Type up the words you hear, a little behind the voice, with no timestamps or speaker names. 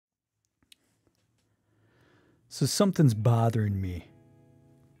So something's bothering me.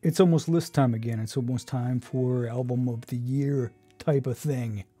 It's almost list time again. It's almost time for album of the year type of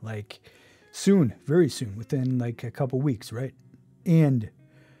thing. Like soon, very soon, within like a couple weeks, right? And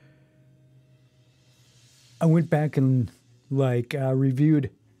I went back and reviewed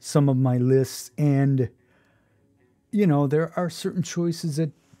some of my lists, and there are certain choices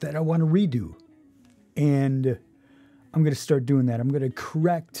that I want to redo, and I'm going to start doing that. I'm going to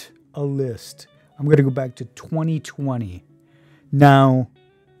correct a list. I'm going to go back to 2020. Now,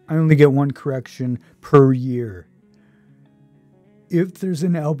 I only get one correction per year. If there's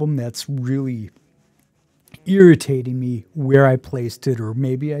an album that's really irritating me where I placed it, or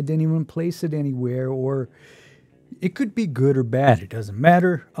maybe I didn't even place it anywhere, or it could be good or bad, it doesn't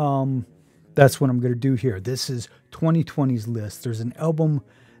matter. That's what I'm going to do here. This is 2020's list. There's an album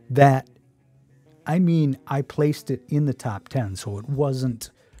that, I placed it in the top 10, so it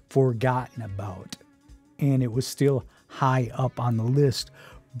wasn't forgotten about, and it was still high up on the list,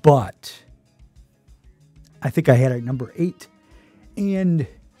 but I think I had it at number 8, and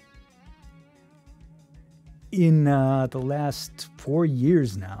in the last 4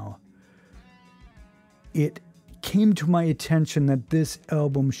 years now, it came to my attention that this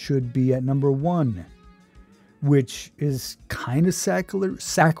album should be at number 1, which is kind of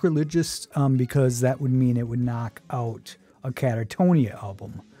sacrilegious because that would mean it would knock out a Catatonia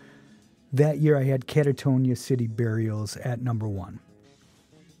album. That year I had Catatonia City Burials at number 1.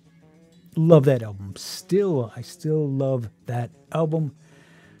 Love that album. I still love that album,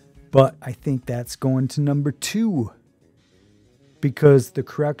 but I think that's going to number 2 because the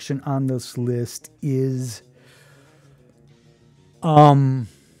correction on this list is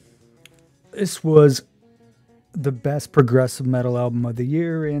this was the best progressive metal album of the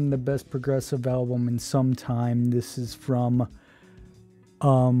year and the best progressive album in some time. This is from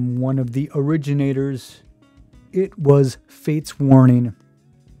one of the originators. It was Fate's Warning.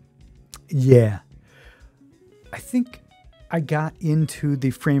 Yeah. I think I got into the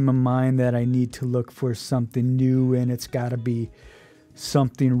frame of mind that I need to look for something new, and it's got to be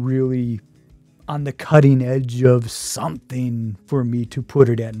something really on the cutting edge of something for me to put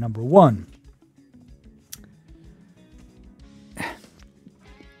it at number 1.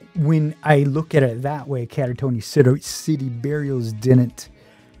 When I look at it that way, Catatonia City Burials didn't,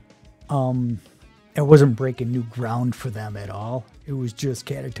 it wasn't breaking new ground for them at all. It was just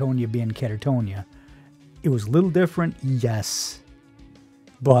Catatonia being Catatonia. It was a little different, yes,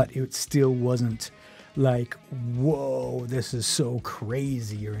 but it still wasn't like, whoa, this is so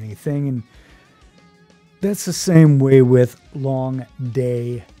crazy or anything. And that's the same way with Long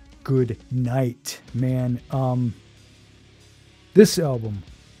Day, Good Night, man. This album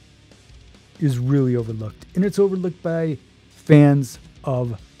is really overlooked, and it's overlooked by fans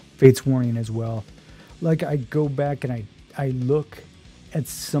of Fate's Warning as well. Like, I go back and I look at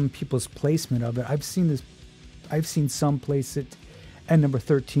some people's placement of it. I've seen some place it at number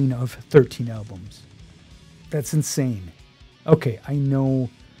 13 of 13 albums. That's insane. Okay, I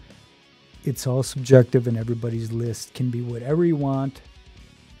know it's all subjective and everybody's list can be whatever you want,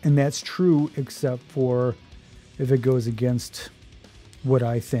 and that's true, except for if it goes against what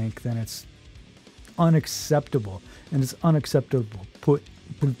I think, then it's unacceptable. And it's unacceptable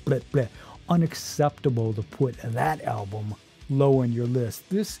unacceptable to put that album low in your list.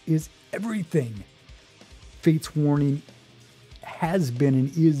 This is everything Fate's Warning has been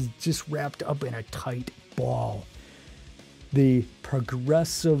and is just wrapped up in a tight ball. The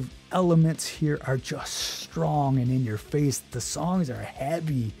progressive elements here are just strong and in your face. The songs are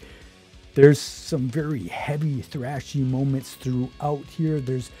heavy. There's some very heavy, thrashy moments throughout here.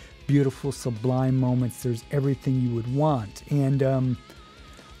 There's beautiful, sublime moments. There's everything you would want. And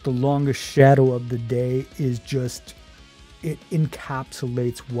The Longest Shadow of the Day is just, it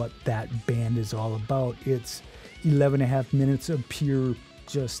encapsulates what that band is all about. It's 11 and a half minutes of pure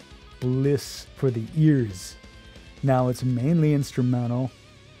just bliss for the ears. Now, it's mainly instrumental,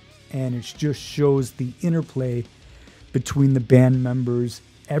 and it just shows the interplay between the band members.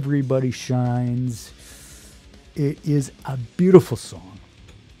 Everybody shines. It is a beautiful song.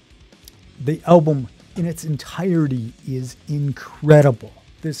 The album in its entirety is incredible.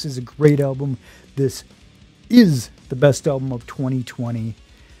 This is a great album. This is the best album of 2020.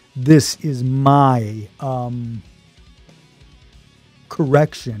 This is my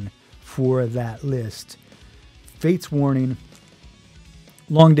correction for that list. Fate's Warning,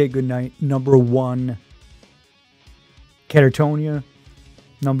 Long Day, Good Night, number 1. Catatonia,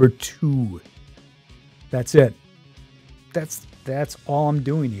 number 2. That's it. That's all I'm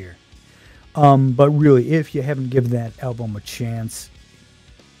doing here. But really, if you haven't given that album a chance,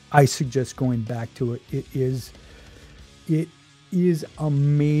 I suggest going back to it. It is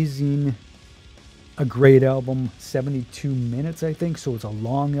amazing. A great album, 72 minutes, I think, so it's a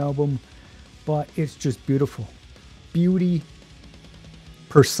long album, but it's just beautiful. Beauty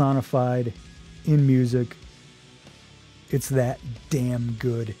personified in music. It's that damn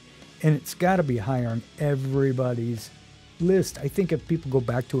good. And it's got to be higher on everybody's list. I think if people go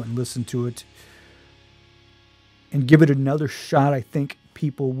back to it and listen to it and give it another shot, I think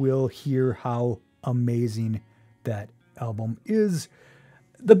people will hear how amazing that album is.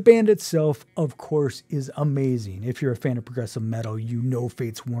 The band itself, of course, is amazing. If you're a fan of progressive metal, you know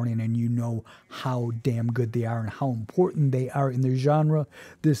Fates Warning and you know how damn good they are and how important they are in their genre.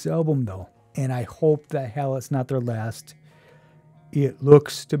 This album, though, and I hope that hell it's not their last. It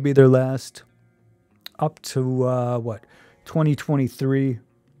looks to be their last up to, 2023.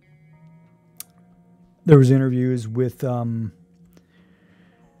 There was interviews with the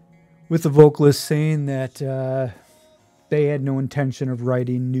vocalist saying that they had no intention of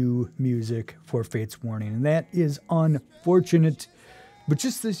writing new music for Fates Warning, and that is unfortunate. But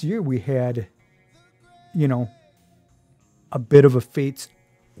just this year we had, a bit of a Fates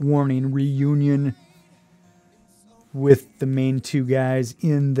Warning reunion with the main two guys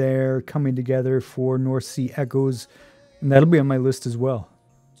in there coming together for North Sea Echoes, and that'll be on my list as well.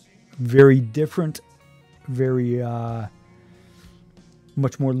 Very different, very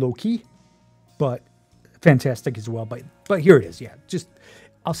much more low-key, but fantastic as well. But here it is. Yeah, just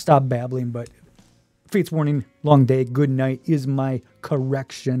I'll stop babbling. But Fates Warning, Long Day, Good Night is my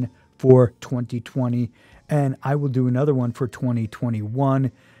correction for 2020, and I will do another one for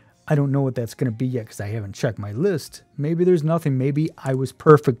 2021. I don't know what that's going to be yet because I haven't checked my list. Maybe there's nothing. Maybe I was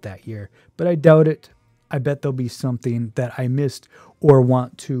perfect that year, but I doubt it. I bet there'll be something that I missed or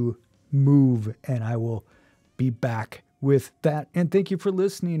want to move, and I will be back with that. And thank you for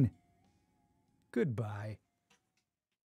listening. Goodbye.